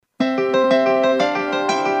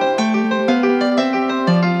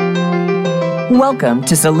Welcome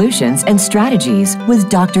to Solutions and Strategies with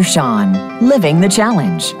Dr. Sean, Living the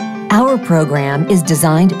Challenge. Our program is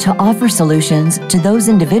designed to offer solutions to those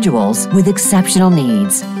individuals with exceptional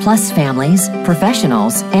needs, plus families,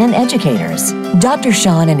 professionals, and educators. Dr.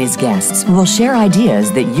 Sean and his guests will share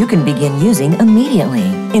ideas that you can begin using immediately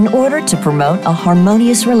in order to promote a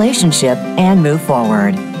harmonious relationship and move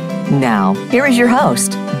forward. Now, here is your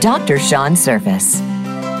host, Dr. Sean Surface.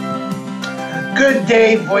 Good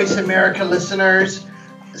day, Voice America listeners.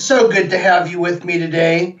 So good to have you with me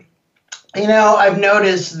today. You know, I've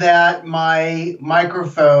noticed that my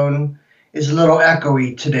microphone is a little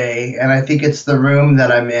echoey today, and I think it's the room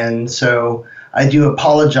that I'm in, so I do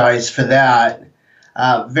apologize for that.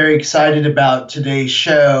 Very excited about today's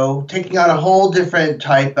show, taking on a whole different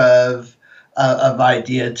type of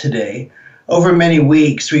idea today. Over many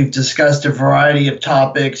weeks, we've discussed a variety of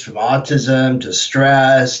topics from autism to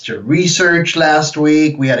stress to research last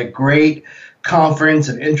week. We had a great conference,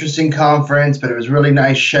 an interesting conference, but it was a really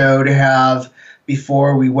nice show to have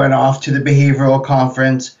before we went off to the behavioral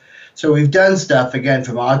conference. So we've done stuff, again,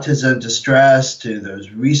 from autism to stress to those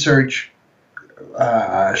research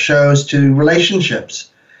shows to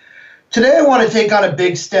relationships. Today I want to take on a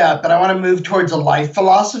big step, and I want to move towards a life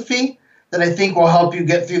philosophy that I think will help you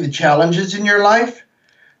get through the challenges in your life.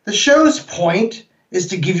 The show's point is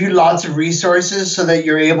to give you lots of resources so that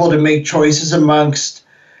you're able to make choices amongst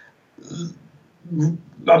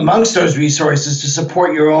those resources to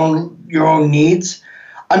support your own needs.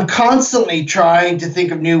 I'm constantly trying to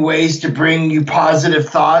think of new ways to bring you positive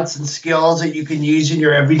thoughts and skills that you can use in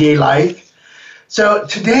your everyday life. So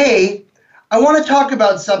today, I want to talk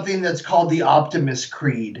about something that's called the Optimist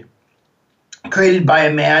Creed, created by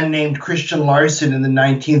a man named Christian Larson in the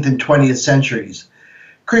 19th and 20th centuries.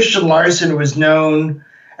 Christian Larson was known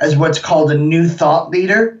as what's called a New Thought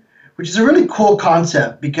leader, which is a really cool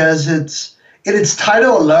concept because in its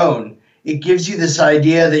title alone, it gives you this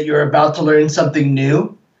idea that you're about to learn something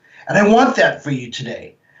new. And I want that for you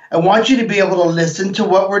today. I want you to be able to listen to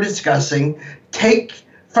what we're discussing, take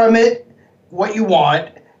from it what you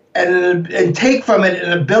want, and take from it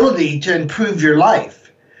an ability to improve your life.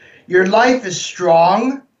 Your life is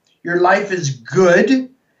strong, your life is good,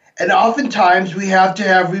 and oftentimes we have to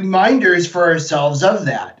have reminders for ourselves of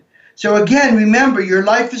that. So again, remember, your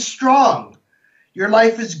life is strong, your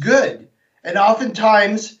life is good. And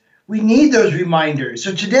oftentimes, we need those reminders.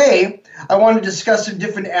 So today, I want to discuss some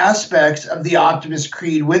different aspects of the Optimist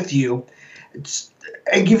Creed with you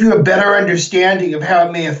and give you a better understanding of how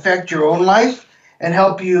it may affect your own life and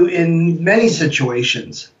help you in many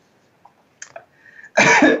situations.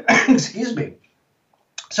 Excuse me.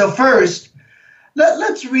 So first,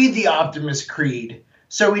 let's read the Optimist Creed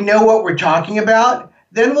so we know what we're talking about.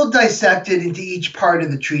 Then we'll dissect it into each part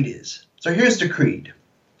of the treatise. So here's the creed.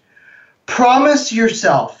 Promise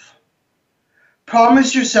yourself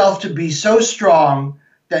to be so strong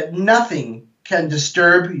that nothing can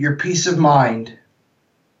disturb your peace of mind.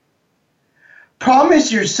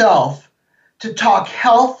 Promise yourself to talk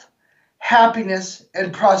health, happiness,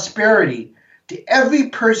 and prosperity to every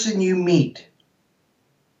person you meet.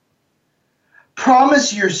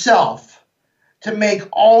 Promise yourself to make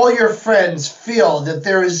all your friends feel that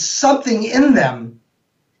there is something in them.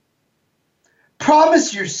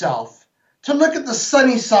 Promise yourself to look at the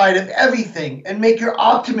sunny side of everything and make your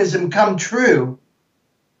optimism come true.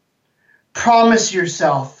 Promise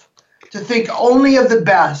yourself to think only of the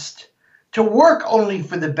best, to work only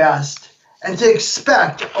for the best, and to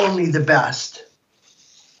expect only the best.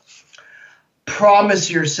 Promise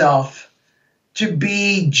yourself to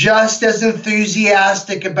be just as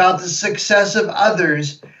enthusiastic about the success of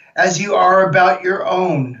others as you are about your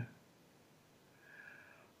own.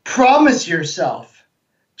 Promise yourself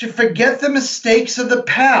to forget the mistakes of the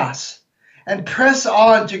past and press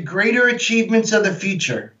on to greater achievements of the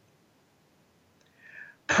future.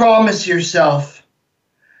 Promise yourself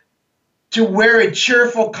to wear a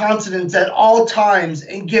cheerful countenance at all times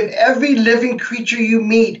and give every living creature you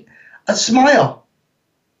meet a smile.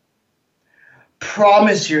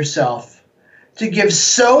 Promise yourself to give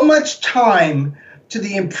so much time to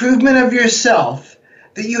the improvement of yourself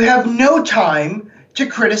that you have no time to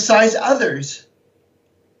criticize others.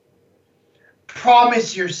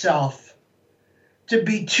 Promise yourself to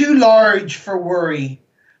be too large for worry,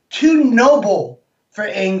 too noble for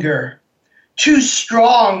anger, too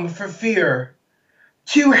strong for fear,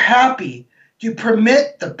 too happy to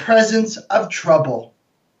permit the presence of trouble.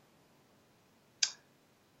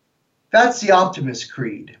 That's the Optimist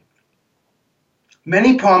Creed.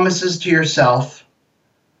 Many promises to yourself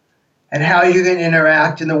and how you're going to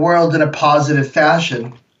interact in the world in a positive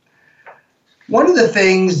fashion. One of the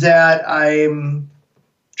things that I'm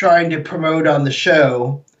trying to promote on the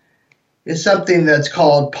show is something that's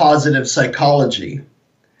called positive psychology.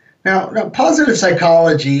 Now, positive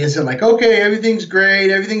psychology isn't like, okay, everything's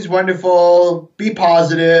great, everything's wonderful, be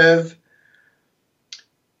positive.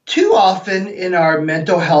 Too often in our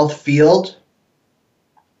mental health field,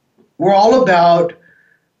 we're all about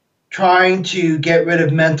trying to get rid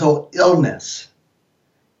of mental illness.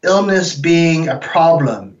 Illness being a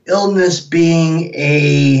problem, illness being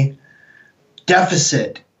a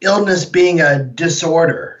deficit, illness being a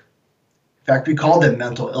disorder. In fact, we call them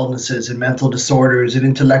mental illnesses and mental disorders and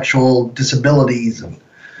intellectual disabilities.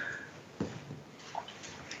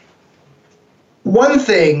 One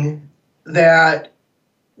thing that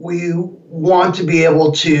we want to be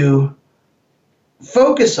able to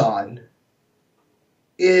focus on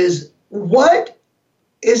is, what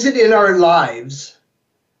is it in our lives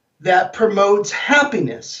that promotes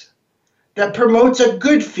happiness, that promotes a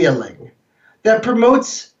good feeling, that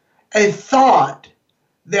promotes a thought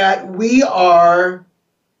that we are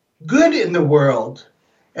good in the world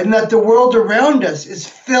and that the world around us is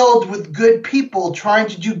filled with good people trying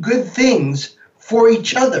to do good things for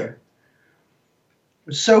each other.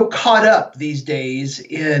 We're so caught up these days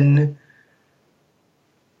in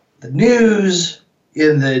the news,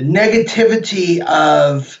 in the negativity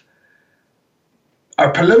of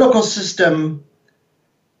our political system,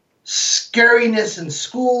 scariness in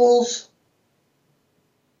schools.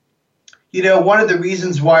 You know, one of the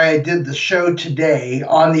reasons why I did the show today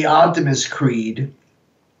on the Optimist Creed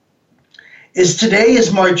is today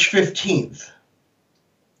is March 15th,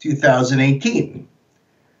 2018.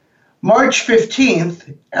 March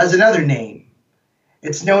 15th has another name.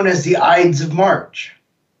 It's known as the Ides of March.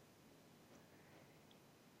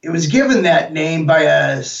 It was given that name by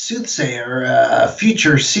a soothsayer, a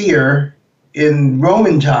future seer in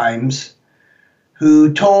Roman times,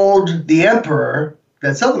 who told the emperor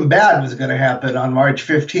that something bad was going to happen on March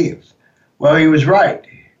 15th. Well, he was right.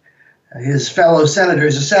 His fellow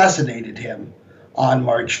senators assassinated him on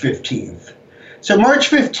March 15th. So March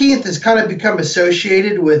 15th has kind of become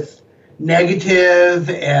associated with negative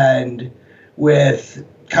and with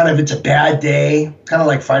kind of, it's a bad day, kind of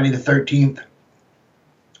like Friday the 13th.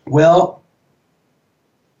 Well,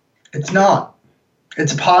 it's not.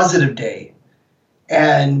 It's a positive day.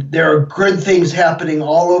 And there are good things happening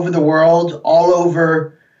all over the world, all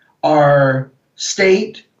over our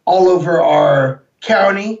state, all over our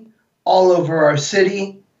county, all over our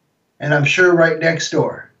city, and I'm sure right next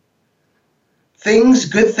door.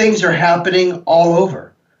 Good things are happening all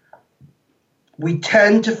over. We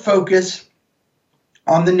tend to focus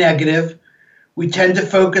on the negative. We tend to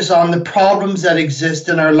focus on the problems that exist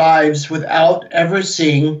in our lives without ever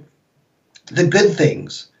seeing the good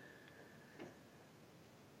things.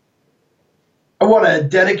 I want to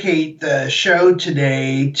dedicate the show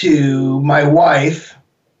today to my wife,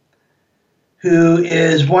 who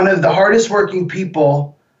is one of the hardest working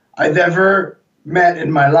people I've ever met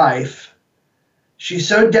in my life. She's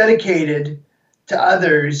so dedicated to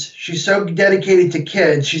others. She's so dedicated to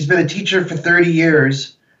kids. She's been a teacher for 30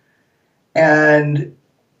 years. And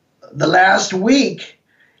the last week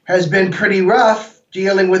has been pretty rough,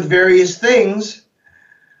 dealing with various things.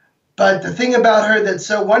 But the thing about her that's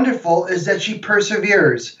so wonderful is that she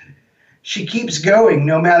perseveres. She keeps going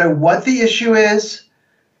no matter what the issue is.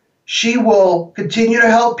 She will continue to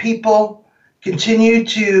help people, continue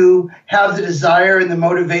to have the desire and the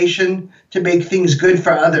motivation to make things good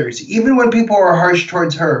for others, even when people are harsh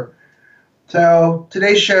towards her. So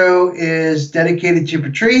today's show is dedicated to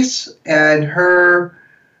Patrice and her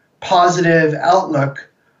positive outlook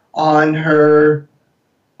on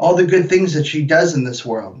all the good things that she does in this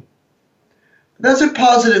world. That's what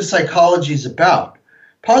positive psychology is about.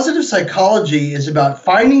 Positive psychology is about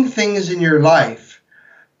finding things in your life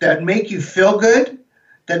that make you feel good,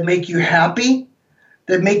 that make you happy,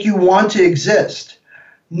 that make you want to exist.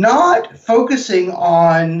 Not focusing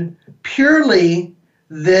on purely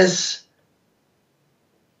this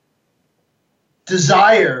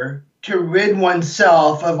desire to rid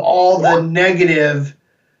oneself of all the negative,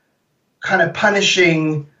 kind of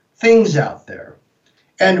punishing things out there.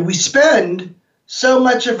 And we spend so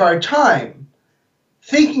much of our time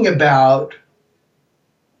thinking about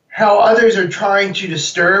how others are trying to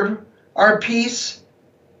disturb our peace.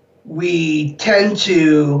 We tend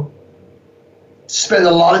to spend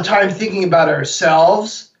a lot of time thinking about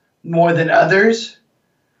ourselves more than others.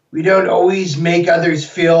 We don't always make others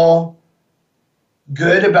feel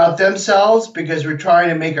good about themselves because we're trying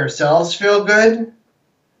to make ourselves feel good.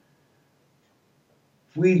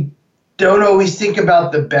 We don't always think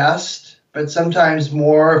about the best but sometimes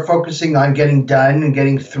more focusing on getting done and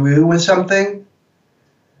getting through with something.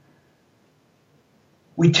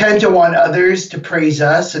 We tend to want others to praise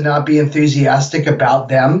us and not be enthusiastic about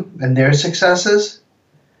them and their successes.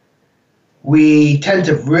 We tend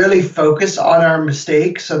to really focus on our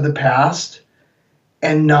mistakes of the past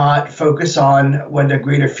and not focus on what a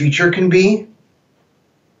greater future can be.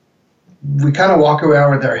 We kind of walk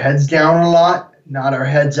around with our heads down a lot, not our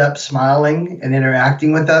heads up, smiling and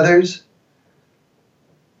interacting with others.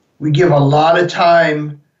 We give a lot of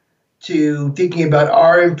time to thinking about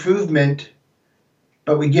our improvement,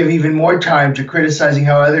 but we give even more time to criticizing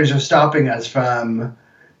how others are stopping us from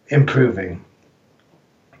improving.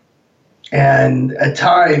 And at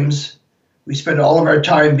times, we spend all of our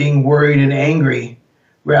time being worried and angry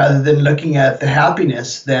rather than looking at the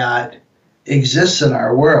happiness that exists in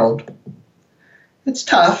our world. It's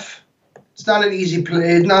tough. It's not an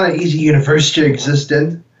easy universe to exist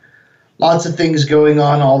in. Lots of things going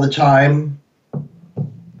on all the time.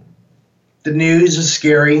 The news is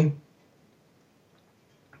scary.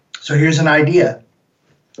 So here's an idea.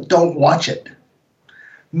 Don't watch it.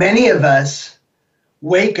 Many of us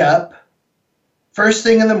wake up first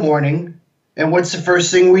thing in the morning, and what's the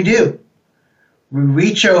first thing we do? We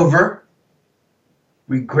reach over,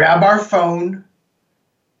 we grab our phone,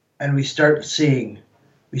 and we start seeing.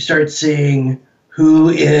 We start seeing who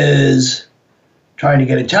is trying to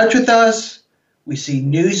get in touch with us. We see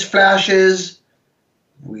news flashes.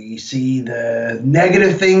 We see the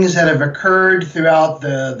negative things that have occurred throughout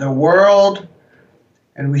the world,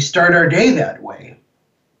 and we start our day that way.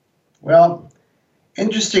 Well,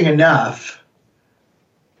 interesting enough,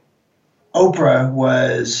 Oprah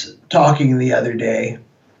was talking the other day,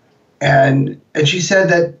 and she said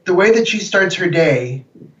that the way that she starts her day,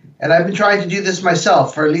 and I've been trying to do this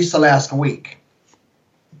myself for at least the last week,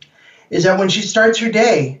 is that when she starts her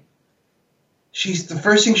day, the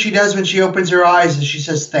first thing she does when she opens her eyes is she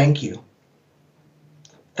says, thank you.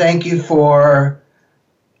 Thank you for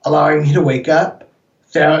allowing me to wake up.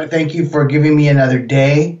 Thank you for giving me another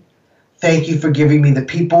day. Thank you for giving me the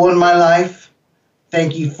people in my life.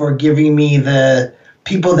 Thank you for giving me the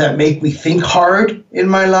people that make me think hard in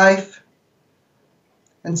my life.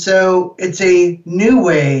 And so it's a new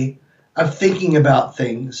way of thinking about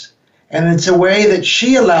things. And it's a way that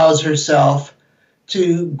she allows herself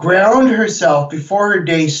to ground herself before her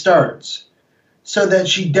day starts so that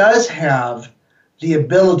she does have the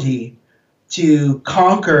ability to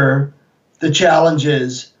conquer the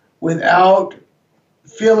challenges without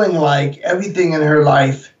feeling like everything in her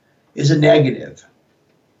life is a negative.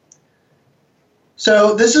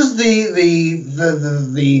 So this is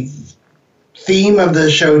the theme of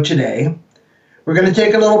the show today. We're going to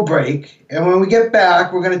take a little break, and when we get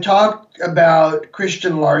back, we're going to talk about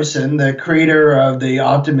Christian Larson, the creator of the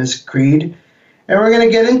Optimist Creed, and we're going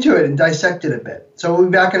to get into it and dissect it a bit. So we'll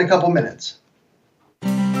be back in a couple minutes.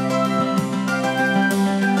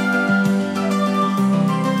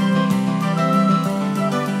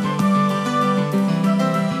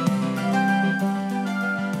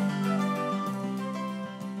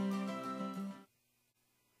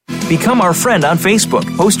 Become our friend on Facebook.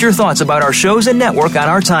 Post your thoughts about our shows and network on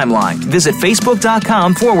our timeline. Visit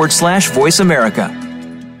Facebook.com/Voice America.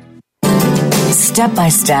 Step by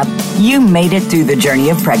step, you made it through the journey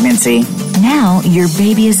of pregnancy. Now your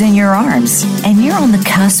baby is in your arms, and you're on the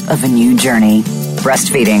cusp of a new journey.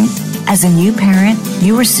 Breastfeeding. As a new parent,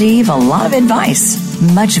 you receive a lot of advice,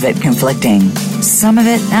 much of it conflicting, some of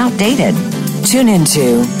it outdated. Tune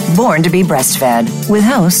into Born to be Breastfed with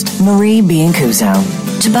host Marie Biancuzzo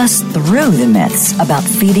to bust through the myths about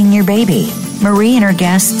feeding your baby. Marie and her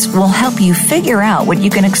guests will help you figure out what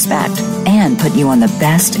you can expect and put you on the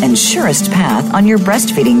best and surest path on your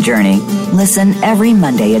breastfeeding journey. Listen every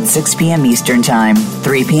Monday at 6 p.m. Eastern Time,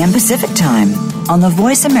 3 p.m. Pacific Time on the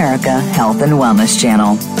Voice America Health and Wellness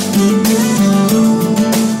Channel.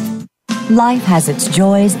 Life has its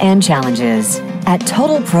joys and challenges. At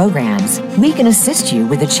Total Programs, we can assist you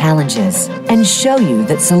with the challenges and show you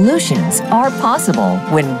that solutions are possible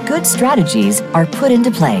when good strategies are put into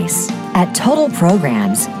place. At Total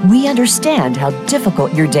Programs, we understand how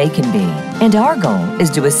difficult your day can be, and our goal is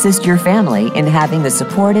to assist your family in having the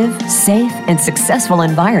supportive, safe, and successful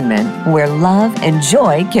environment where love and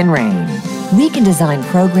joy can reign. We can design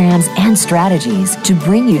programs and strategies to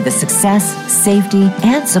bring you the success, safety,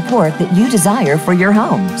 and support that you desire for your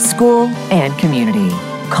home, school, and community.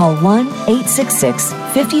 Call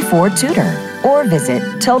 1-866-54-TUTOR or visit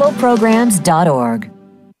totalprograms.org.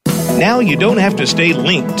 Now you don't have to stay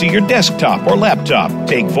linked to your desktop or laptop.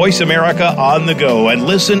 Take Voice America on the go and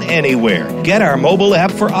listen anywhere. Get our mobile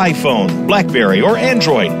app for iPhone, BlackBerry, or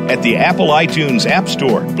Android at the Apple iTunes App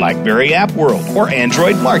Store, BlackBerry App World, or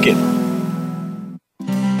Android Market.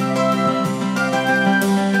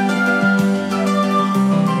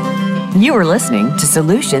 You are listening to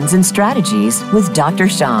Solutions and Strategies with Dr.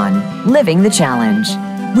 Sean, Living the Challenge.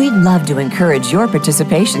 We'd love to encourage your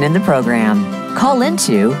participation in the program. Call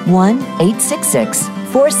into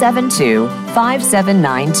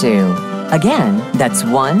 1-866-472-5792. Again, that's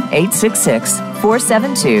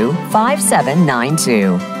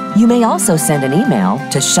 1-866-472-5792. You may also send an email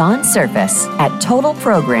to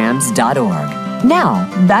seansurface@totalprograms.org.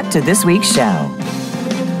 Now, back to this week's show.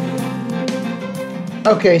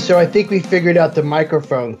 Okay, so I think we figured out the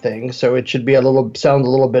microphone thing, so it should be sound a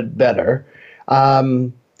little bit better.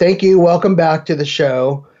 Thank you. Welcome back to the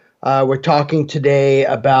show. We're talking today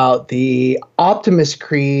about the Optimist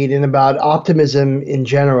Creed and about optimism in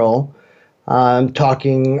general.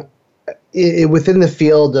 Talking within the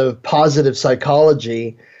field of positive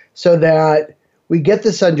psychology, so that we get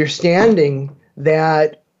this understanding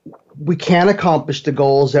that we can accomplish the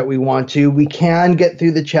goals that we want to. We can get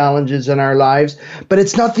through the challenges in our lives, but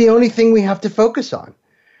it's not the only thing we have to focus on.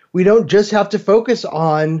 We don't just have to focus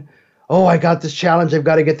on, oh, I got this challenge I've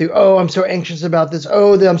got to get through. Oh, I'm so anxious about this.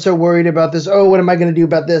 Oh, I'm so worried about this. Oh, what am I going to do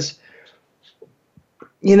about this?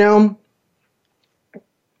 You know,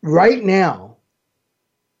 right now,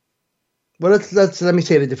 well, let me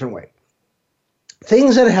say it a different way.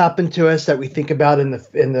 Things that happen to us that we think about in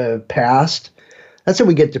the past, that's what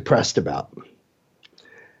we get depressed about.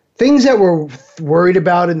 Things that we're worried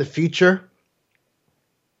about in the future,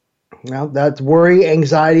 well, that's worry,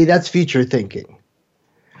 anxiety, that's future thinking.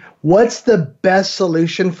 What's the best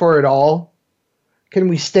solution for it all? Can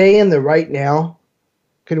we stay in the right now?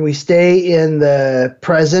 Can we stay in the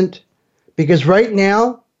present? Because right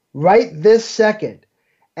now, right this second,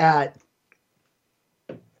 at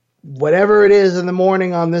whatever it is in the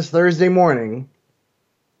morning on this Thursday morning,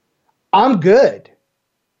 I'm good.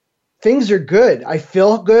 Things are good. I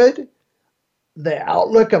feel good. The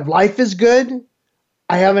outlook of life is good.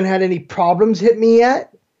 I haven't had any problems hit me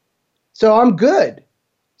yet. So I'm good.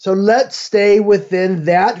 So let's stay within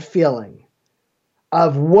that feeling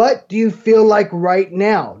of what do you feel like right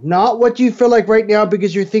now? Not what do you feel like right now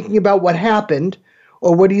because you're thinking about what happened,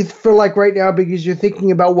 or what do you feel like right now because you're thinking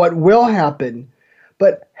about what will happen,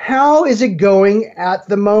 but how is it going at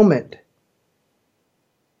the moment?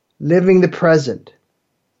 Living the present.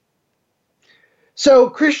 So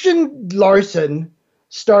Christian Larson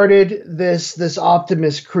started this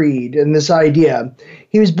Optimist Creed and this idea.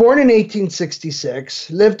 He was born in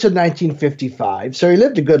 1866, lived to 1955, so he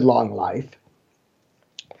lived a good long life.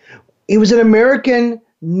 He was an American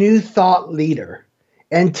New Thought leader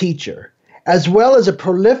and teacher, as well as a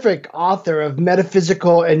prolific author of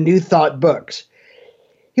metaphysical and New Thought books.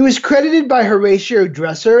 He was credited by Horatio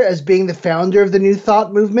Dresser as being the founder of the New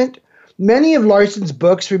Thought movement. Many of Larson's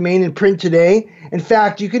books remain in print today. In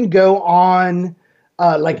fact, you can go on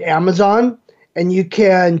like Amazon and you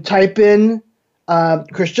can type in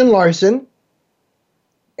Christian Larson,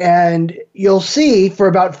 and you'll see for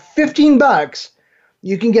about $15,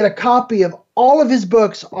 you can get a copy of all of his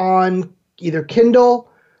books on either Kindle,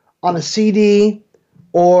 on a CD,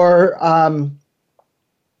 or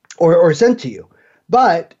sent to you.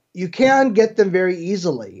 But you can get them very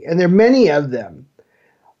easily, and there are many of them.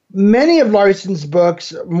 Many of Larson's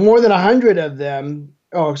books, more than 100 of them,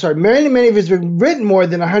 many of his books written more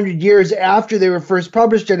than 100 years after they were first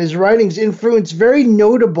published, and his writings influenced very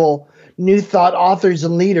notable New Thought authors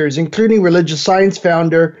and leaders, including religious science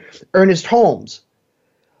founder Ernest Holmes.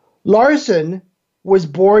 Larson was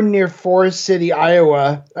born near Forest City,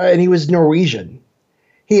 Iowa, and he was Norwegian.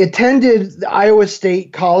 He attended the Iowa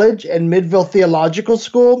State College and Midville Theological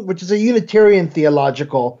School, which is a Unitarian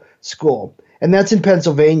theological school, and that's in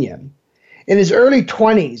Pennsylvania. In his early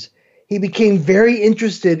 20s, he became very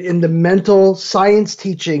interested in the mental science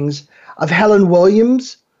teachings of Helen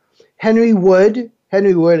Williams, Henry Wood.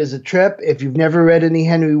 Henry Wood is a trip. If you've never read any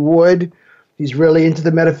Henry Wood, he's really into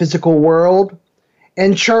the metaphysical world.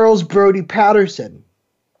 And Charles Brodie Patterson.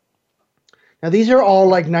 Now, these are all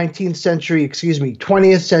like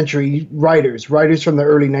 20th century writers from the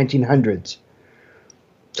early 1900s.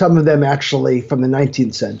 Some of them actually from the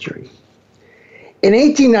 19th century. In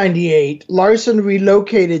 1898, Larson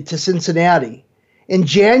relocated to Cincinnati. In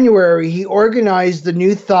January, he organized the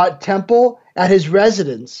New Thought Temple at his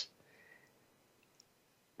residence.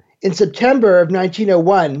 In September of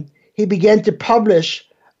 1901, he began to publish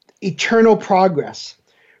Eternal Progress.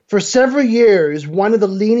 for several years one of the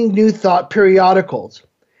leading New Thought periodicals,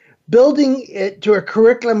 building it to a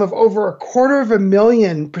curriculum of over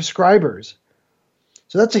 250,000 prescribers.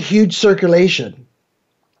 So that's a huge circulation.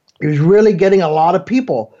 He was really getting a lot of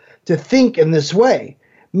people to think in this way.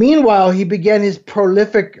 Meanwhile, he began his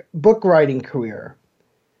prolific book writing career.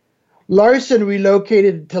 Larson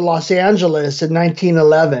relocated to Los Angeles in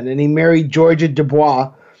 1911, and he married Georgia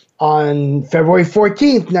Dubois on February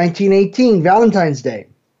 14th, 1918, Valentine's Day.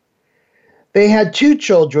 They had 2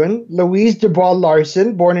 children, Louise Dubois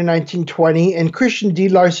Larson, born in 1920, and Christian D.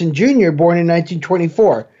 Larson Jr., born in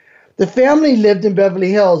 1924. The family lived in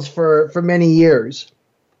Beverly Hills for many years.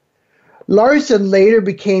 Larson later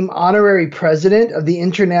became honorary president of the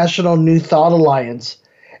International New Thought Alliance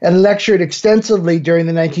and lectured extensively during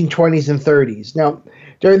the 1920s and 30s. Now,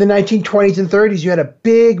 during the 1920s and 30s, you had a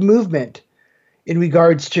big movement in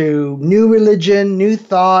regards to new religion, new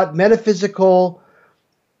thought, metaphysical.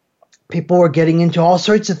 People were getting into all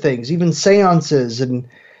sorts of things, even seances. And,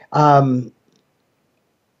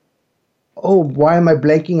 why am I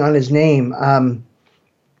blanking on his name?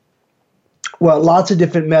 Lots of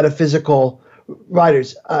different metaphysical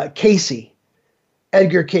writers.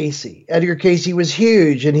 Edgar Cayce. Edgar Cayce was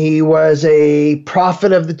huge, and he was a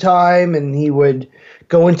prophet of the time, and he would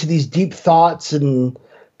go into these deep thoughts and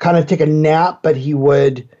kind of take a nap, but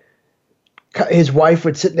his wife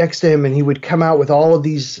would sit next to him, and he would come out with all of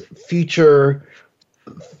these future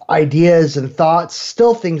ideas and thoughts,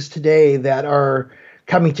 still things today that are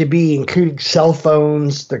coming to be, including cell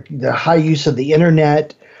phones, the high use of the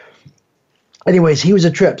internet. Anyways, he was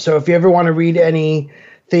a trip. So if you ever want to read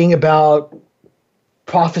anything about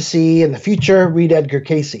prophecy in the future, read Edgar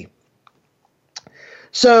Cayce.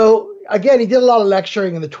 So again, he did a lot of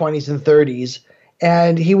lecturing in the 20s and 30s,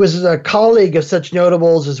 and he was a colleague of such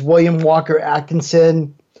notables as William Walker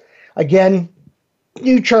Atkinson, again,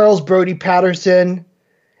 knew Charles Brodie Patterson,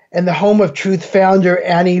 and the Home of Truth founder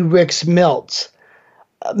Annie Ricks Mills.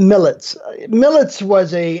 Mills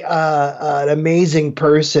was an amazing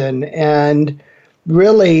person, and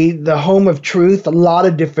really the Home of Truth, a lot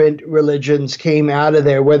of different religions came out of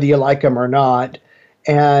there, whether you like them or not.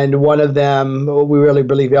 And one of them, we really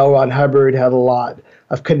believe L. Ron Hubbard had a lot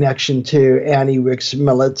of connection to Annie Ricks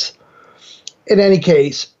Mills. In any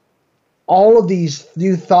case, all of these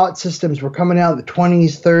new thought systems were coming out in the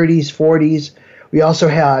 20s, 30s, 40s. We also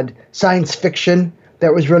had science fiction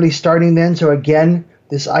that was really starting then. So again,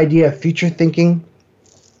 this idea of future thinking.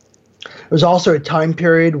 It was also a time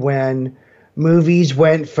period when movies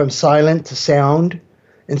went from silent to sound.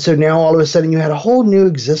 And so now all of a sudden you had a whole new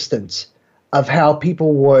existence of how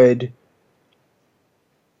people would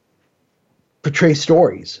portray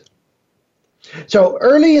stories. So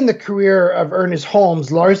early in the career of Ernest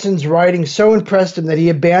Holmes, Larson's writing so impressed him that he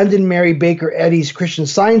abandoned Mary Baker Eddy's Christian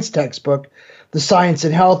Science textbook, The Science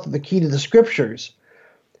and Health, The Key to the Scriptures,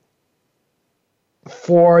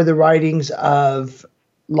 for the writings of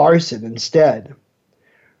Larson instead.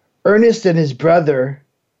 Ernest and his brother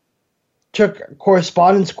took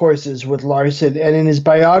correspondence courses with Larson, and in his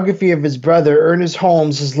biography of his brother, Ernest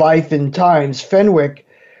Holmes, His Life in Times, Fenwick,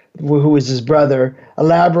 who was his brother,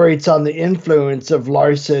 elaborates on the influence of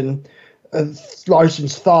Larson's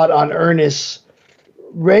thought on Ernest,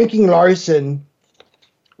 ranking Larson,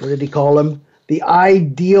 what did he call him? The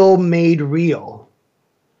ideal made real,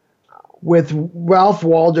 with Ralph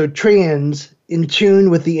Waldo Trian's in tune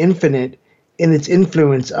with the infinite in its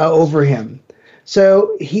influence over him.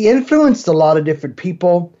 So he influenced a lot of different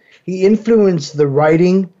people. He influenced the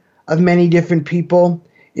writing of many different people.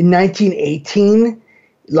 In 1918,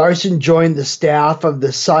 Larson joined the staff of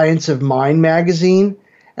the Science of Mind magazine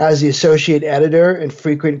as the associate editor and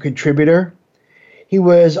frequent contributor. He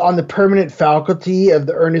was on the permanent faculty of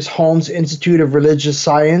the Ernest Holmes Institute of Religious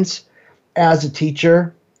Science as a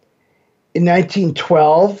teacher. In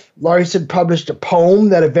 1912, Larson published a poem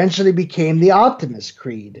that eventually became the Optimist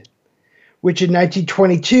Creed, which in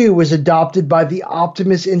 1922 was adopted by the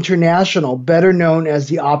Optimist International, better known as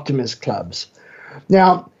the Optimist Clubs.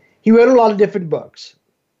 Now, he wrote a lot of different books.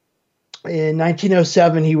 In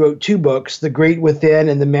 1907, he wrote 2 books, The Great Within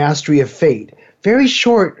and The Mastery of Fate. Very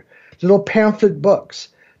short little pamphlet books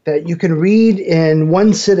that you can read in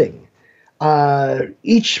one sitting.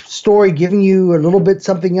 Each story giving you a little bit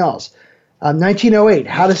something else. 1908,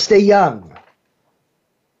 How to Stay Young.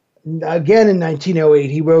 Again in 1908,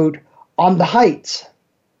 he wrote On the Heights.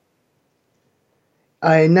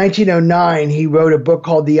 In 1909, he wrote a book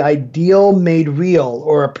called The Ideal Made Real,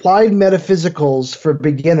 or Applied Metaphysics for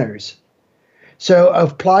Beginners. For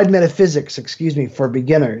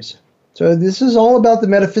beginners. So this is all about the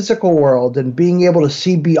metaphysical world and being able to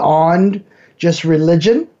see beyond just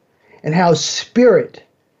religion and how spirit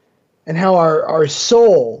and how our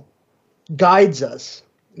soul guides us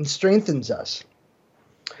and strengthens us.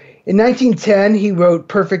 In 1910, he wrote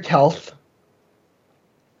Perfect Health.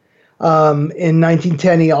 In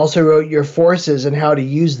 1910, he also wrote Your Forces and How to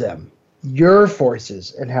Use Them. Your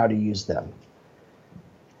Forces and How to Use Them.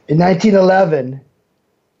 In 1911,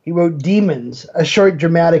 he wrote Demons, a short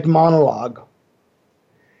dramatic monologue.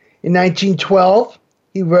 In 1912,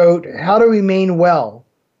 he wrote How to Remain Well.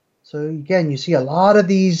 So again, you see a lot of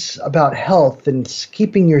these about health and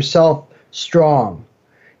keeping yourself strong.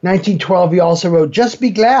 1912, he also wrote Just Be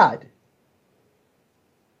Glad.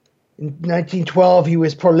 In 1912, he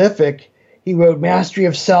was prolific. He wrote Mastery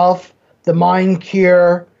of Self, The Mind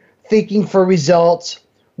Cure, Thinking for Results,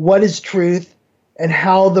 What is Truth, and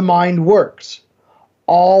How the Mind Works,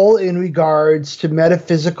 all in regards to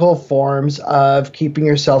metaphysical forms of keeping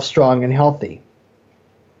yourself strong and healthy.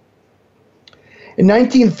 In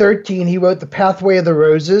 1913, he wrote The Pathway of the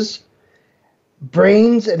Roses,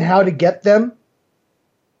 Brains and How to Get Them.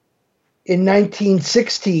 In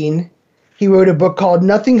 1916, he wrote a book called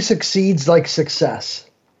Nothing Succeeds Like Success.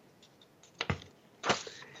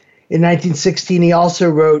 In 1916, he also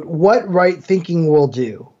wrote What Right Thinking Will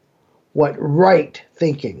Do. What Right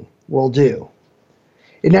Thinking Will Do.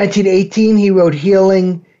 In 1918, he wrote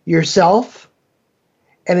Healing Yourself.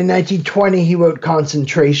 And in 1920, he wrote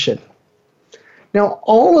Concentration. Now,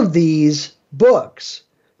 all of these books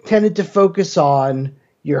tended to focus on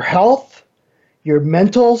your health, your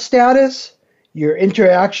mental status, your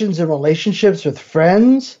interactions and relationships with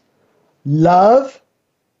friends, love,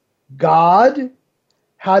 God,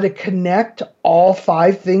 how to connect all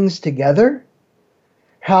 5 things together,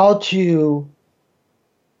 how to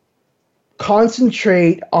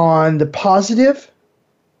concentrate on the positive,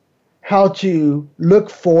 how to look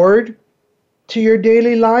forward to your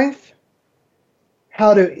daily life,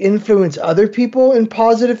 how to influence other people in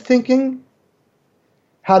positive thinking,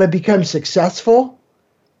 how to become successful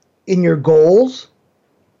in your goals,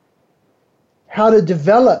 how to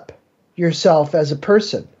develop yourself as a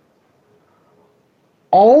person.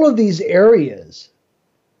 All of these areas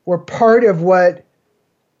were part of what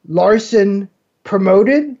Larson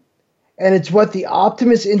promoted, and it's what the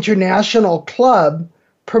Optimist International Club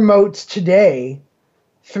promotes today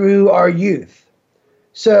through our youth.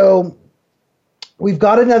 So we've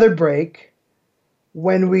got another break.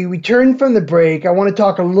 When we return from the break, I want to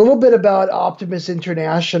talk a little bit about Optimist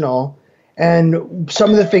International and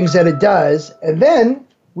some of the things that it does, and then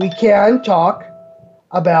we can talk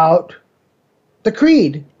about the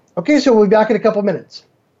creed. Okay, so we'll be back in a couple minutes.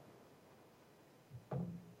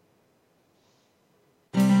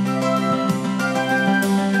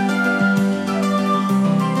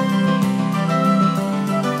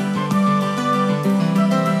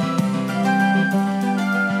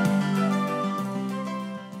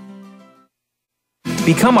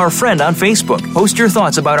 Become our friend on Facebook. Post your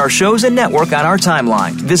thoughts about our shows and network on our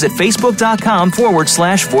timeline. Visit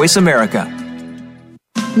Facebook.com/Voice America.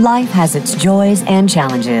 Life has its joys and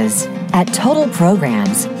challenges. At Total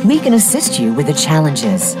Programs, we can assist you with the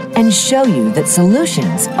challenges and show you that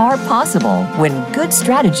solutions are possible when good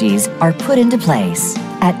strategies are put into place.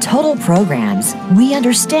 At Total Programs, we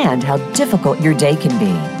understand how difficult your day can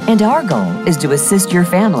be, and our goal is to assist your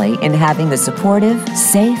family in having the supportive,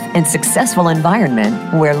 safe, and successful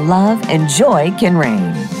environment where love and joy can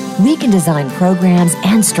reign. We can design programs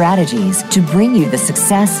and strategies to bring you the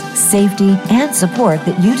success, safety, and support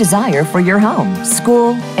that you desire for your home,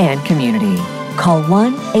 school, and community. Call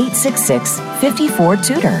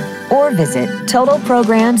 1-866-54-TUTOR or visit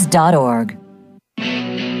totalprograms.org.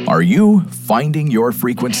 Are you finding your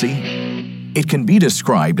frequency? It can be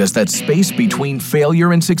described as that space between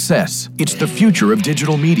failure and success. It's the future of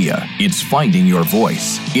digital media. It's finding your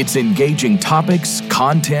voice. It's engaging topics,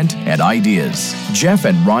 content, and ideas. Jeff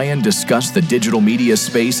and Ryan discuss the digital media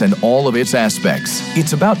space and all of its aspects.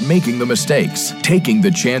 It's about making the mistakes, taking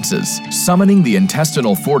the chances, summoning the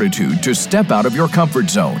intestinal fortitude to step out of your comfort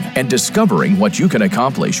zone, and discovering what you can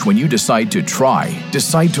accomplish when you decide to try,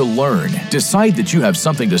 decide to learn, decide that you have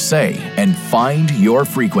something to say, and find your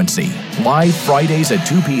frequency. Live Fridays at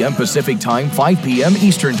 2 p.m. Pacific Time, 5 p.m.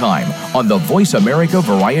 Eastern Time on the Voice America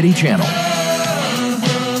Variety Channel.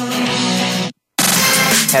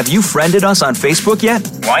 Have you friended us on Facebook yet?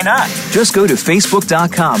 Why not? Just go to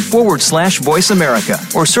Facebook.com/Voice America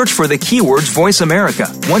or search for the keywords Voice America.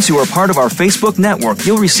 Once you are part of our Facebook network,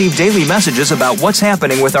 you'll receive daily messages about what's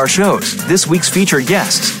happening with our shows, this week's featured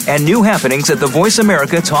guests, and new happenings at the Voice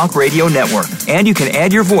America Talk Radio Network. And you can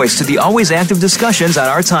add your voice to the always active discussions on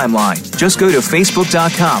our timeline. Just go to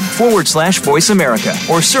Facebook.com/Voice America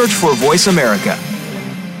or search for Voice America.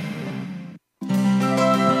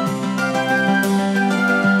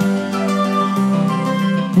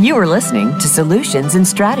 You are listening to Solutions and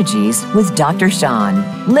Strategies with Dr.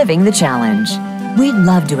 Sean, Living the Challenge. We'd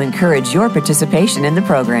love to encourage your participation in the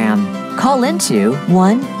program. Call into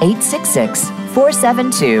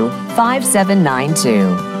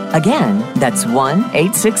 1-866-472-5792. Again, that's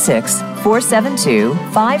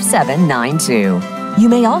 1-866-472-5792. You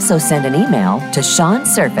may also send an email to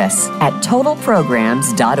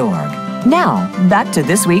seansurface@totalprograms.org. Now, back to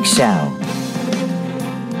this week's show.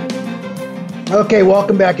 Okay,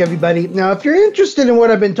 welcome back, everybody. Now, if you're interested in what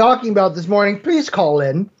I've been talking about this morning, please call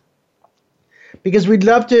in, because we'd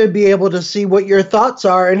love to be able to see what your thoughts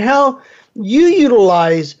are and how you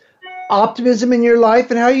utilize optimism in your life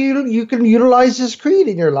and how you can utilize this creed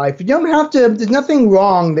in your life. You don't have to, there's nothing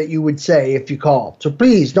wrong that you would say if you call. So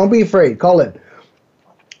please, don't be afraid, call in.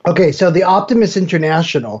 Okay, so the Optimist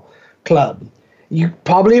International Club. You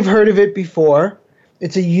probably have heard of it before.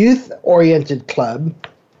 It's a youth-oriented club.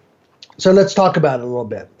 So let's talk about it a little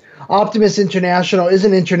bit. Optimist International is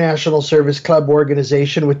an international service club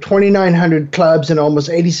organization with 2,900 clubs and almost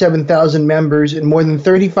 87,000 members in more than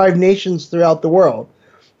 35 nations throughout the world.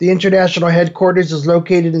 The international headquarters is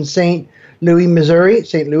located in St. Louis,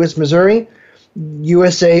 Missouri.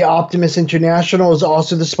 USA Optimist International is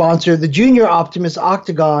also the sponsor of the Junior Optimist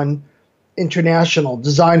Octagon International,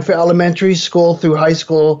 designed for elementary school through high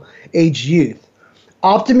school age youth.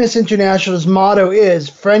 Optimist International's motto is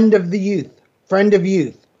friend of the youth, friend of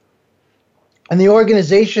youth. And the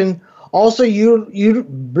organization also uses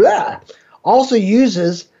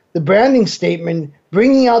the branding statement,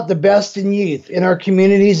 bringing out the best in youth, in our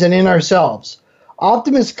communities and in ourselves.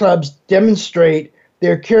 Optimist clubs demonstrate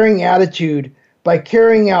their caring attitude by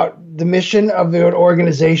carrying out the mission of their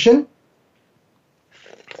organization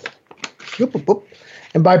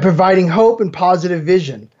and by providing hope and positive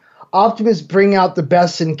vision. Optimists bring out the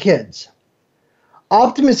best in kids.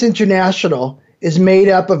 Optimist International is made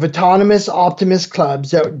up of autonomous optimist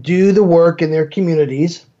clubs that do the work in their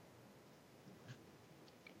communities.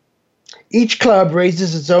 Each club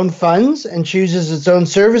raises its own funds and chooses its own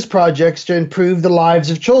service projects to improve the lives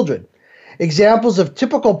of children. Examples of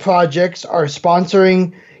typical projects are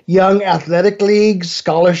sponsoring young athletic leagues,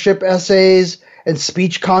 scholarship essays, and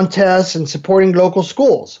speech contests, and supporting local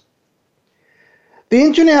schools. The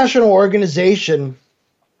international organization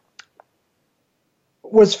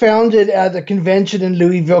was founded at a convention in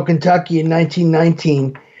Louisville, Kentucky in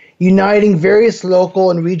 1919, uniting various local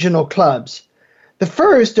and regional clubs, the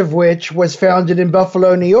first of which was founded in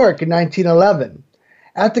Buffalo, New York in 1911.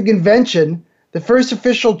 At the convention, the first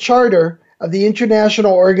official charter of the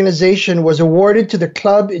international organization was awarded to the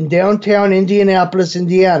club in downtown Indianapolis,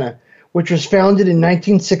 Indiana, which was founded in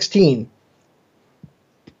 1916.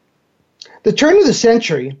 The turn of the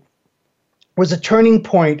century was a turning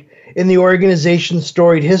point in the organization's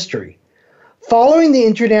storied history. Following the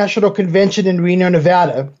International Convention in Reno,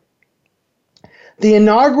 Nevada, the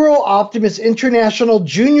inaugural Optimist International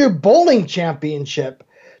Junior Bowling Championship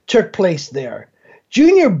took place there.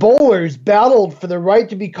 Junior bowlers battled for the right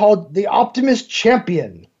to be called the Optimist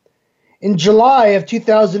Champion. In July of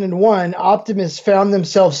 2001, optimists found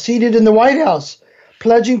themselves seated in the White House,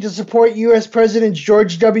 pledging to support U.S. President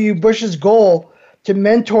George W. Bush's goal to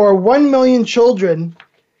mentor 1 million children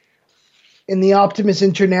in the Optimist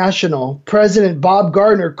International. President Bob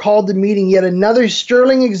Gardner called the meeting yet another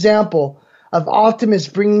sterling example of optimists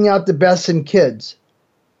bringing out the best in kids.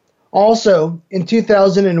 Also, in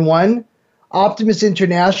 2001, Optimist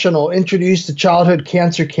International introduced the Childhood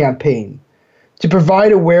Cancer Campaign to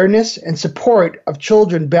provide awareness and support of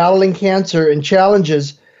children battling cancer and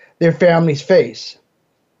challenges their families face.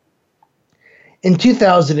 In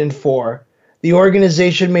 2004, the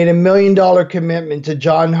organization made a $1 million commitment to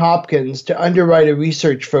Johns Hopkins to underwrite a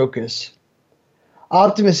research focus.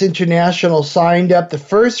 Optimist International signed up the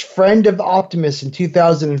first Friend of Optimists in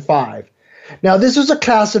 2005. Now, this was a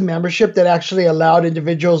class of membership that actually allowed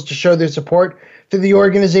individuals to show their support for the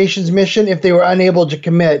organization's mission if they were unable to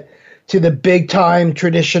commit to the big-time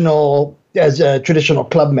traditional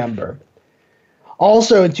club member.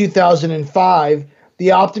 Also, in 2005,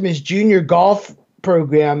 the Optimist Junior Golf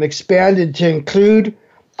program expanded to include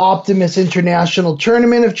Optimist International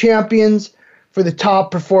Tournament of Champions for the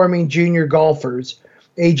top-performing junior golfers,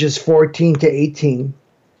 ages 14 to 18.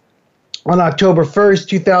 On October 1st,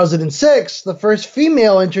 2006, the first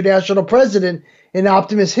female international president in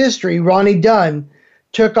Optimist history, Ronnie Dunn,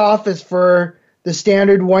 took office for the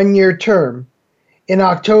standard one-year term. In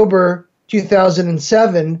October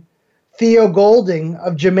 2007, Theo Golding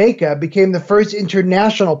of Jamaica became the first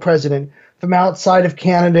international president from outside of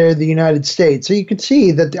Canada or the United States. So you can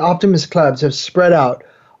see that the Optimist clubs have spread out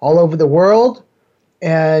all over the world,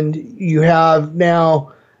 and you have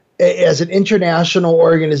now as an international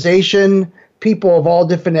organization, people of all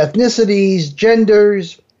different ethnicities,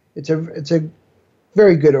 genders. It's a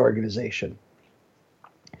very good organization.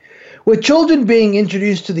 With children being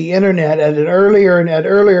introduced to the internet at earlier and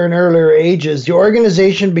earlier ages, the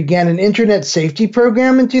organization began an internet safety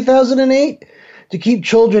program in 2008 to keep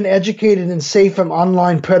children educated and safe from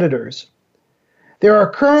online predators. There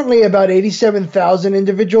are currently about 87,000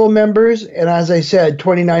 individual members and, as I said,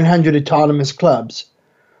 2,900 autonomous clubs.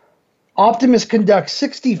 Optimus conducts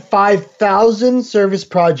 65,000 service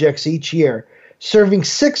projects each year, serving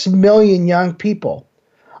 6 million young people.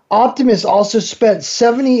 Optimus also spent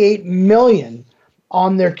 $78 million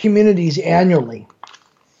on their communities annually.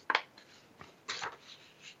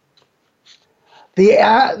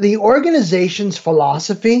 The organization's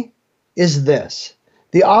philosophy is this.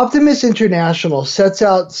 The Optimus International sets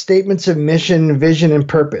out statements of mission, vision, and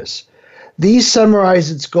purpose. These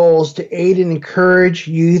summarize its goals to aid and encourage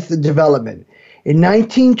youth development. In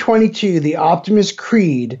 1922, the Optimus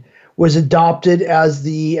Creed was adopted as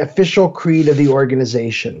the official creed of the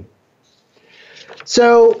organization.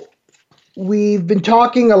 So we've been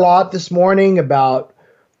talking a lot this morning about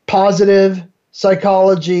positive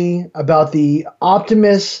psychology, about the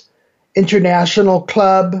Optimus International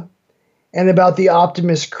Club, and about the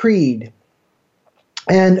Optimus Creed.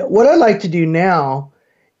 And what I'd like to do now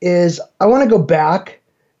is I want to go back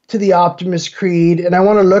to the Optimus Creed and I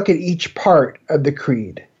want to look at each part of the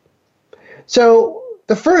creed. So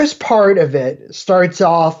the first part of it starts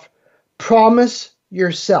off, promise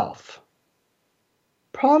yourself.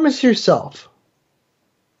 Promise yourself.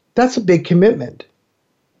 That's a big commitment.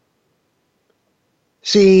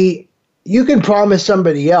 See, you can promise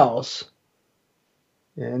somebody else,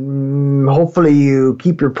 and hopefully you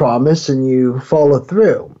keep your promise and you follow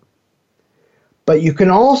through. But you can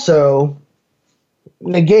also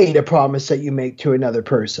negate a promise that you make to another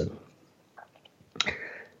person.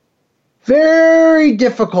 Very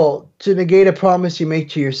difficult to negate a promise you make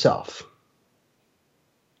to yourself.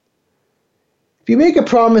 If you make a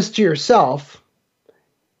promise to yourself,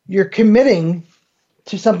 you're committing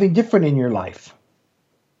to something different in your life.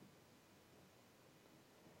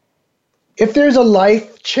 If there's a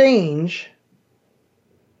life change,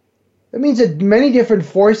 that means that many different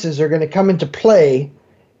forces are going to come into play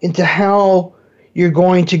into how you're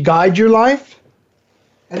going to guide your life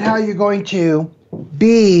and how you're going to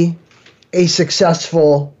be a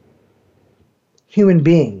successful human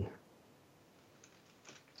being.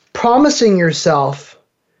 Promising yourself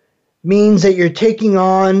means that you're taking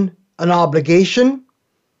on an obligation.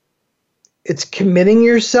 It's committing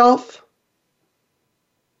yourself.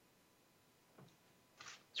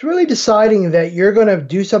 It's really deciding that you're going to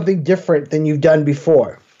do something different than you've done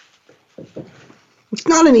before. It's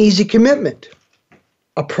not an easy commitment,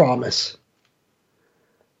 a promise.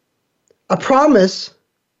 A promise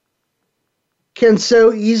can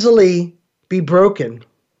so easily be broken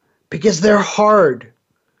because they're hard.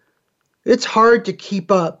 It's hard to keep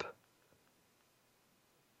up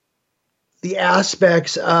the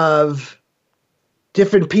aspects of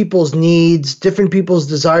different people's needs, different people's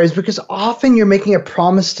desires, because often you're making a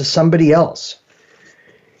promise to somebody else.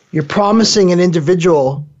 You're promising an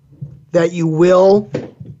individual that you will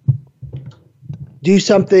do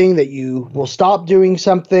something, that you will stop doing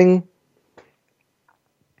something.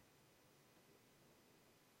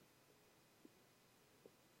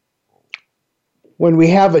 When we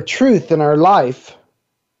have a truth in our life,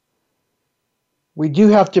 we do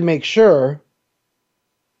have to make sure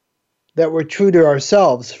that we're true to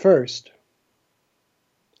ourselves first.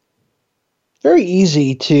 It's very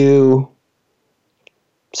easy to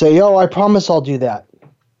say, oh, I promise I'll do that.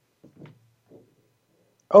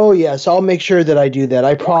 Oh, yes, I'll make sure that I do that.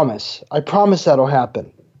 I promise. I promise that'll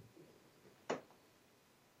happen.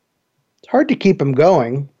 It's hard to keep them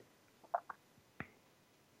going.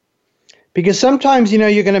 Because sometimes,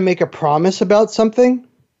 you're going to make a promise about something,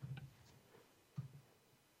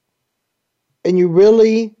 and you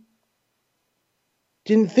really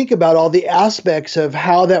didn't think about all the aspects of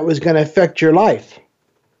how that was going to affect your life.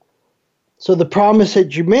 So the promise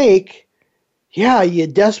that you make, you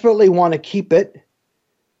desperately want to keep it.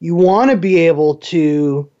 You want to be able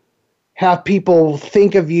to have people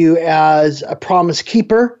think of you as a promise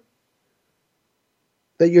keeper,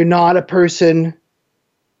 that you're not a person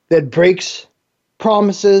that breaks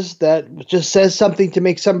promises, that just says something to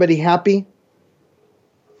make somebody happy.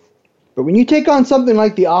 But when you take on something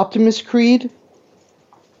like the Optimus Creed,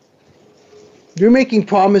 you're making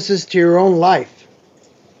promises to your own life.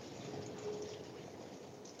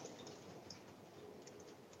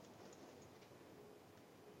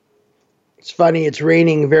 It's funny, it's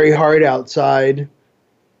raining very hard outside.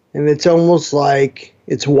 And it's almost like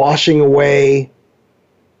it's washing away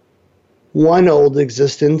one old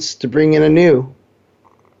existence to bring in a new.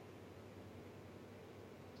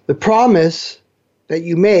 The promise that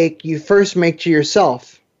you first make to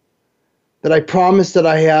yourself. That I promise that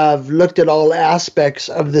I have looked at all aspects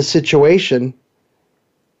of the situation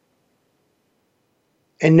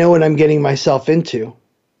and know what I'm getting myself into.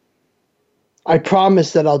 I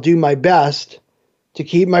promise that I'll do my best to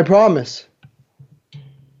keep my promise.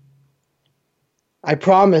 I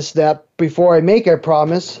promise that before I make a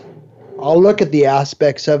promise, I'll look at the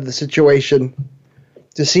aspects of the situation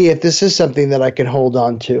to see if this is something that I can hold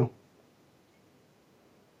on to.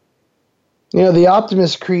 You know, the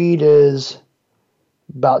Optimist Creed is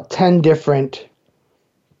about 10 different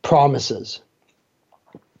promises,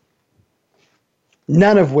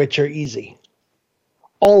 none of which are easy,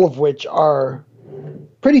 all of which are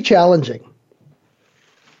pretty challenging.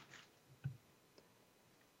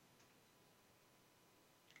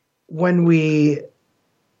 When we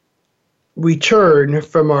return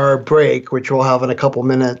from our break, which we'll have in a couple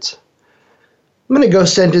minutes, I'm going to go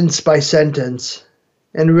sentence by sentence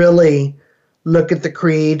and really look at the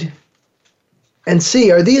creed and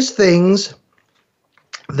see, are these things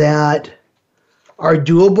that are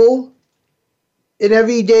doable in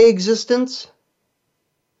everyday existence?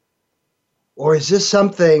 Or is this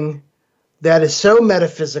something that is so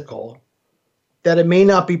metaphysical that it may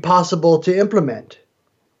not be possible to implement?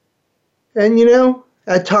 And you know,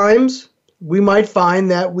 at times we might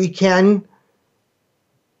find that we can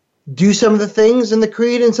do some of the things in the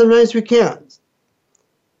creed and sometimes we can't.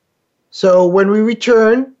 So when we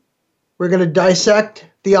return, we're going to dissect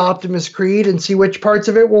the Optimist Creed and see which parts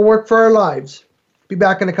of it will work for our lives. Be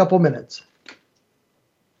back in a couple minutes.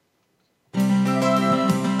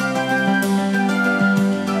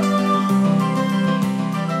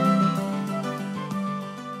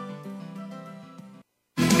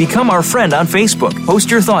 Become our friend on Facebook.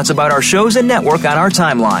 Post your thoughts about our shows and network on our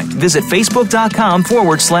timeline. Visit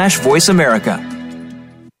facebook.com/Voice America.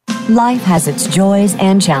 Life has its joys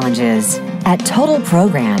and challenges. At Total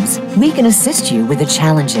Programs, we can assist you with the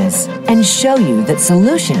challenges and show you that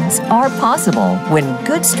solutions are possible when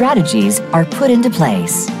good strategies are put into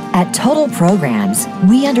place. At Total Programs,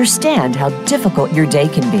 we understand how difficult your day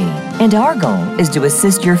can be, and our goal is to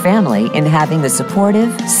assist your family in having the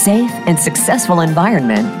supportive, safe, and successful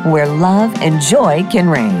environment where love and joy can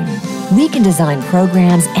reign. We can design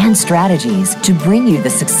programs and strategies to bring you the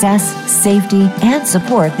success, safety, and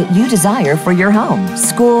support that you desire for your home,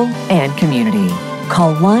 school, and community.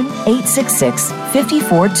 Call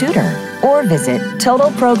 1-866-54-TUTOR or visit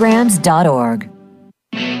totalprograms.org.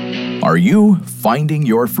 Are you finding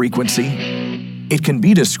your frequency? It can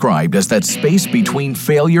be described as that space between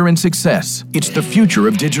failure and success. It's the future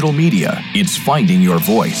of digital media. It's finding your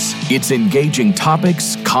voice. It's engaging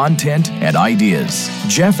topics, content, and ideas.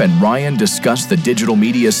 Jeff and Ryan discuss the digital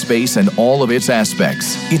media space and all of its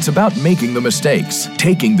aspects. It's about making the mistakes,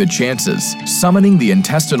 taking the chances, summoning the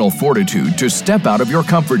intestinal fortitude to step out of your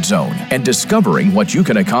comfort zone, and discovering what you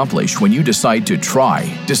can accomplish when you decide to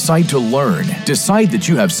try, decide to learn, decide that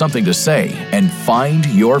you have something to say, and find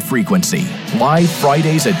your frequency. Live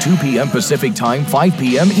Fridays at 2 p.m. Pacific Time, 5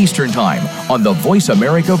 p.m. Eastern Time on the Voice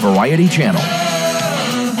America Variety Channel.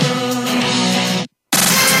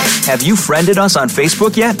 Have you friended us on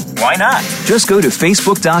Facebook yet? Why not? Just go to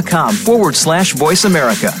facebook.com/Voice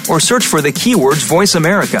America or search for the keywords Voice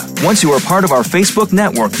America. Once you are part of our Facebook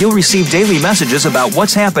network, you'll receive daily messages about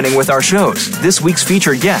what's happening with our shows, this week's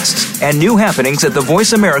featured guests, and new happenings at the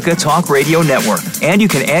Voice America Talk Radio Network. And you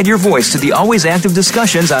can add your voice to the always active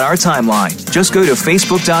discussions on our timeline. Just go to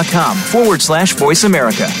facebook.com/Voice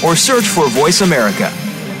America or search for Voice America.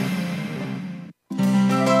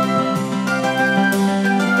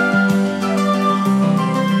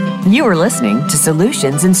 You are listening to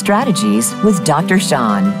Solutions and Strategies with Dr.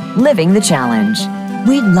 Sean, Living the Challenge.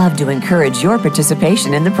 We'd love to encourage your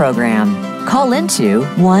participation in the program. Call into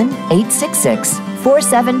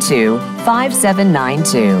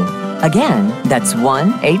 1-866-472-5792. Again, that's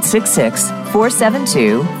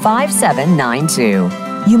 1-866-472-5792.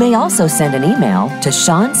 You may also send an email to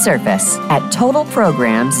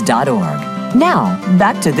seansurface@totalprograms.org. Now,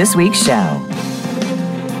 back to this week's show.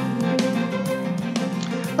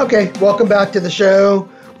 Okay, welcome back to the show.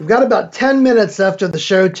 We've got about 10 minutes left of the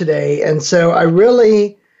show today, and so I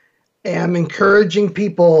really am encouraging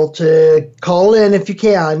people to call in if you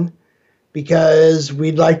can, because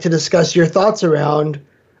we'd like to discuss your thoughts around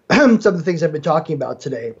some of the things I've been talking about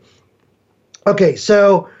today. Okay,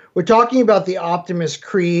 so we're talking about the Optimist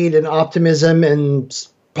Creed and optimism and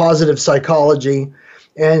positive psychology,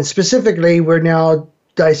 and specifically we're now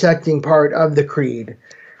dissecting part of the creed.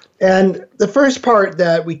 And the first part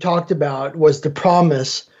that we talked about was the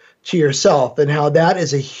promise to yourself and how that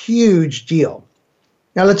is a huge deal.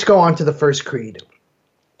 Now let's go on to the first creed.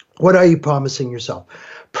 What are you promising yourself?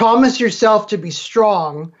 Promise yourself to be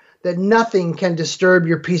strong, that nothing can disturb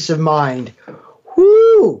your peace of mind.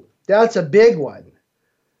 Whoo, that's a big one.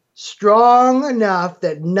 Strong enough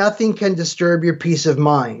that nothing can disturb your peace of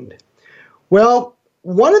mind. Well,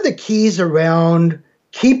 one of the keys around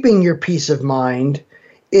keeping your peace of mind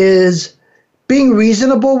is being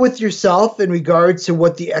reasonable with yourself in regards to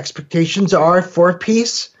what the expectations are for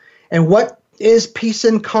peace and what is peace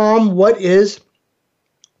and calm. What is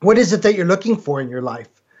it that you're looking for in your life?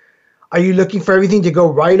 Are you looking for everything to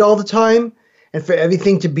go right all the time and for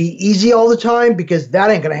everything to be easy all the time? Because that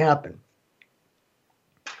ain't going to happen.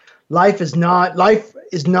 Life is not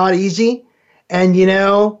easy. And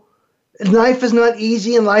life is not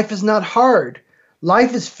easy and life is not hard.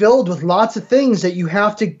 Life is filled with lots of things that you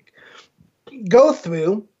have to go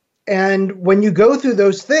through. And when you go through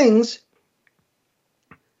those things,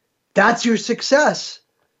 that's your success.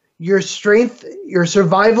 Your strength, your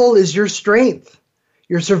survival is your strength.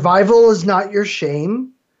 Your survival is not your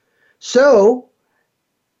shame. So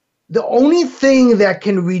the only thing that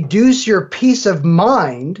can reduce your peace of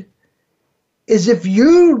mind is if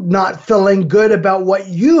you're not feeling good about what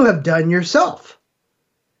you have done yourself.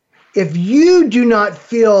 If you do not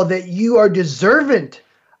feel that you are deserving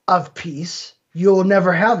of peace, you'll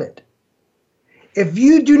never have it. If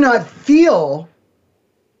you do not feel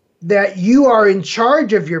that you are in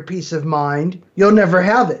charge of your peace of mind, you'll never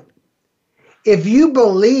have it. If you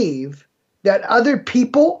believe that other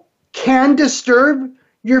people can disturb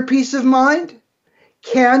your peace of mind,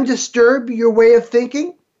 can disturb your way of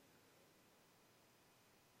thinking,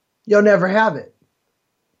 you'll never have it.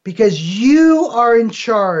 Because you are in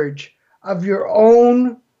charge of your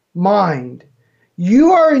own mind.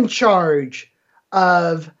 You are in charge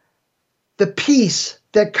of the peace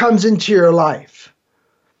that comes into your life.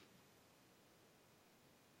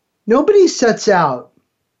 Nobody sets out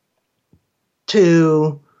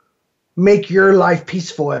to make your life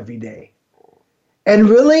peaceful every day. And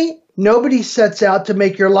really, nobody sets out to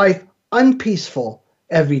make your life unpeaceful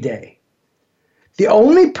every day. The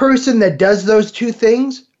only person that does those two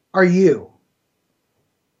things are you.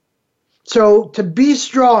 So to be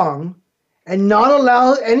strong and not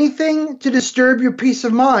allow anything to disturb your peace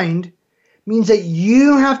of mind means that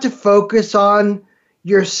you have to focus on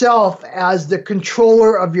yourself as the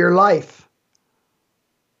controller of your life.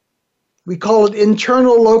 We call it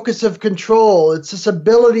internal locus of control. It's this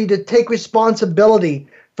ability to take responsibility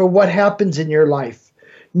for what happens in your life.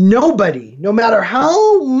 Nobody, no matter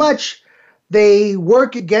how much they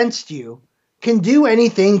work against you, can do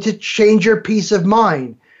anything to change your peace of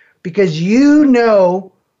mind, because you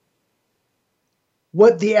know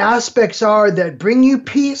what the aspects are that bring you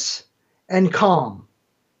peace and calm.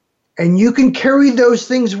 And you can carry those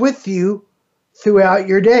things with you throughout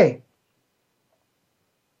your day.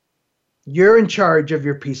 You're in charge of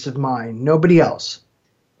your peace of mind, nobody else.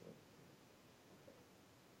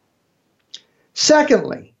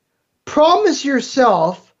 Secondly, promise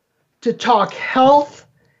yourself to talk health,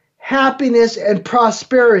 happiness, and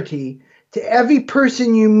prosperity to every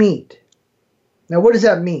person you meet. Now, what does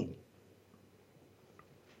that mean?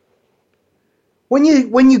 When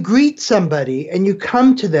you greet somebody and you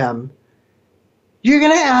come to them, you're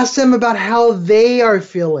going to ask them about how they are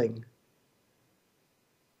feeling.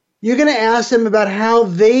 You're going to ask them about how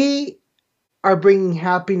they are bringing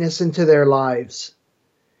happiness into their lives.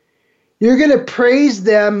 You're going to praise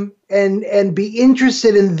them and be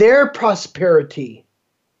interested in their prosperity.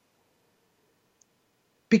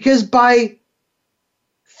 Because by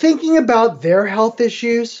thinking about their health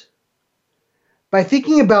issues, by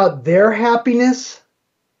thinking about their happiness,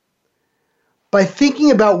 by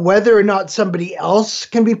thinking about whether or not somebody else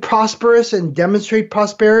can be prosperous and demonstrate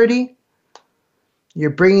prosperity, you're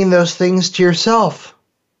bringing those things to yourself.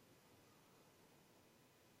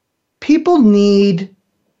 People need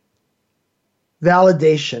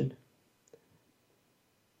validation.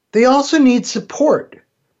 They also need support.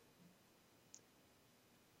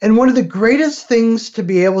 And one of the greatest things to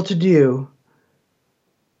be able to do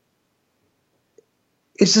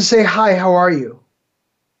is to say, "Hi, how are you?"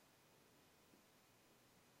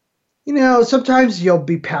 You know, sometimes you'll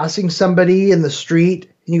be passing somebody in the street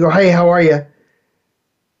and you go, "Hey, how are you?"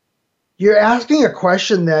 You're asking a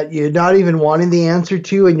question that you're not even wanting the answer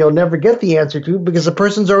to, and you'll never get the answer to because the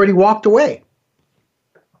person's already walked away.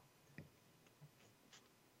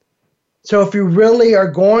 So if you really are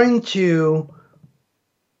going to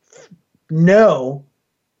know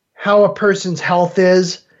how a person's health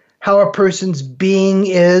is, how a person's being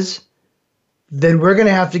is, then we're going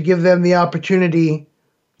to have to give them the opportunity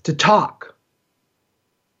to talk.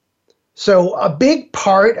 So a big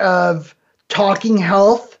part of talking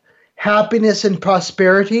health, happiness, and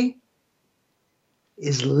prosperity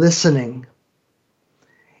is listening.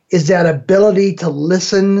 Is that ability to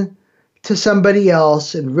listen to somebody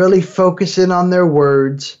else and really focus in on their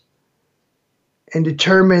words and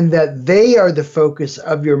determine that they are the focus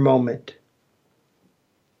of your moment.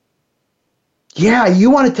 Yeah,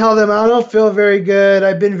 you want to tell them, I don't feel very good,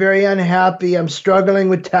 I've been very unhappy, I'm struggling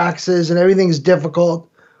with taxes and everything's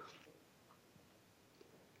difficult.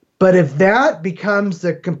 But if that becomes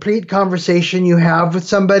the complete conversation you have with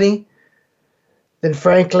somebody, then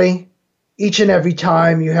frankly, each and every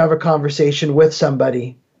time you have a conversation with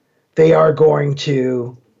somebody, they are going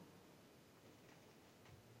to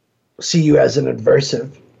see you as an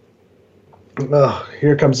adversive. Oh,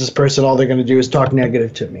 here comes this person, all they're going to do is talk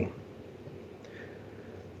negative to me.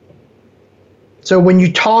 So when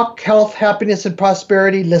you talk health, happiness, and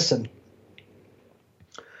prosperity, listen.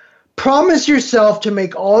 Promise yourself to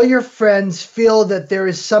make all your friends feel that there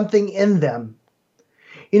is something in them.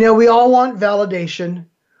 You know, we all want validation.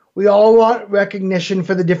 We all want recognition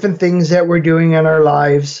for the different things that we're doing in our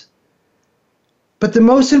lives. But the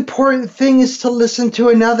most important thing is to listen to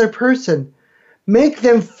another person. Make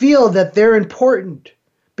them feel that they're important,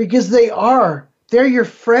 because they are. They're your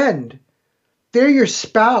friend. They're your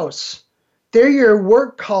spouse. They're your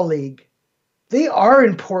work colleague. They are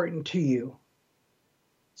important to you.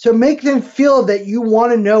 So make them feel that you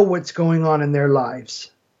want to know what's going on in their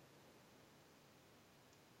lives.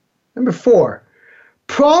 Number 4,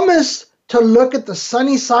 promise to look at the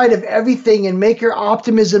sunny side of everything and make your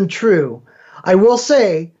optimism true. I will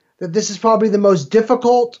say that this is probably the most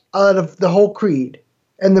difficult out of the whole creed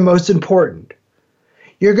and the most important.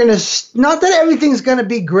 You're going to, not that everything's going to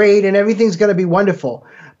be great and everything's going to be wonderful,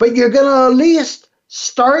 but you're going to at least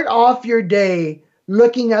start off your day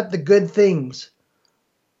looking at the good things.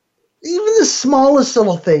 Even the smallest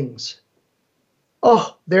little things.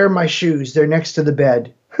 Oh, there are my shoes. They're next to the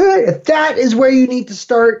bed. If that is where you need to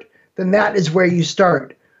start, then that is where you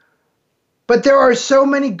start. But there are so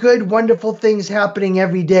many good, wonderful things happening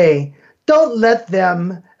every day. Don't let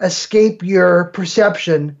them escape your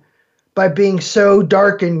perception by being so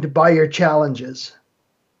darkened by your challenges.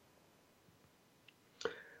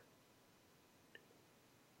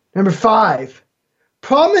 Number 5,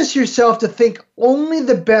 promise yourself to think only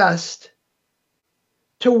the best,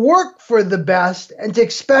 to work for the best, and to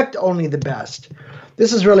expect only the best.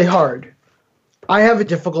 This is really hard. I have a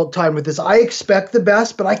difficult time with this. I expect the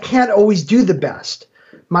best, but I can't always do the best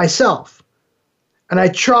myself. And I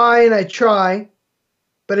try,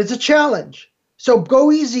 but it's a challenge. So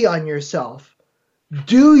go easy on yourself.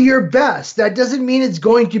 Do your best. That doesn't mean it's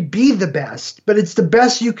going to be the best, but it's the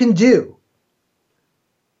best you can do.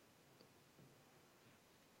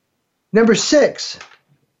 Number 6,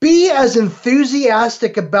 be as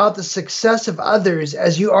enthusiastic about the success of others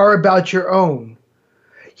as you are about your own.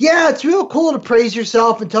 Yeah, it's real cool to praise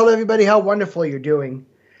yourself and tell everybody how wonderful you're doing.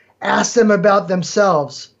 Ask them about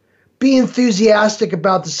themselves. Be enthusiastic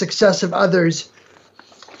about the success of others.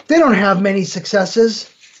 They don't have many successes,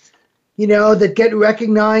 that get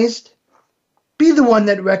recognized. Be the one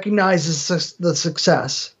that recognizes the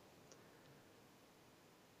success.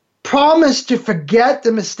 Promise to forget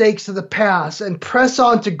the mistakes of the past and press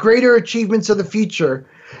on to greater achievements of the future,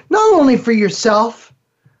 not only for yourself,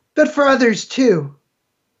 but for others too.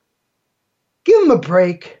 Give them a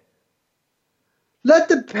break. Let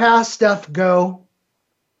the past stuff go.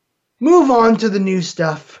 Move on to the new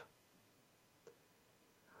stuff.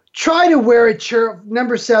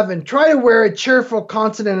 Number 7, try to wear a cheerful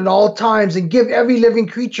countenance at all times and give every living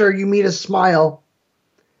creature you meet a smile.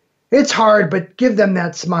 It's hard, but give them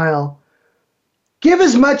that smile. Give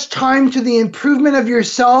as much time to the improvement of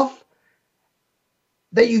yourself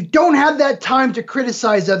that you don't have that time to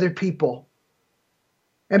criticize other people.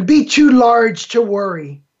 And be too large to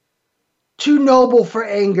worry, too noble for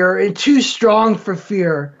anger, and too strong for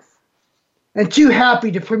fear, and too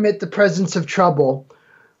happy to permit the presence of trouble.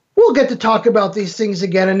 We'll get to talk about these things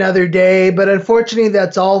again another day, but unfortunately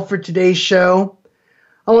that's all for today's show.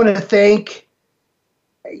 I want to thank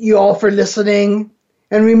you all for listening.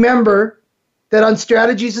 And remember that on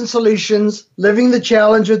Strategies and Solutions, Living the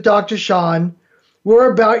Challenge with Dr. Sean, we're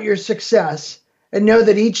about your success. And know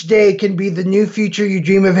that each day can be the new future you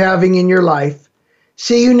dream of having in your life.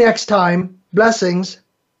 See you next time. Blessings.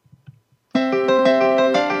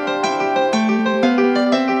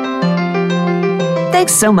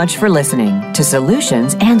 Thanks so much for listening to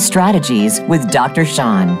Solutions and Strategies with Dr.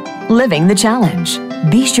 Sean, Living the Challenge.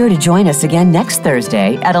 Be sure to join us again next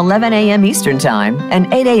Thursday at 11 a.m. Eastern Time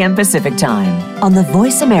and 8 a.m. Pacific Time on the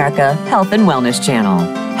Voice America Health and Wellness Channel.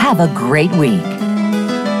 Have a great week.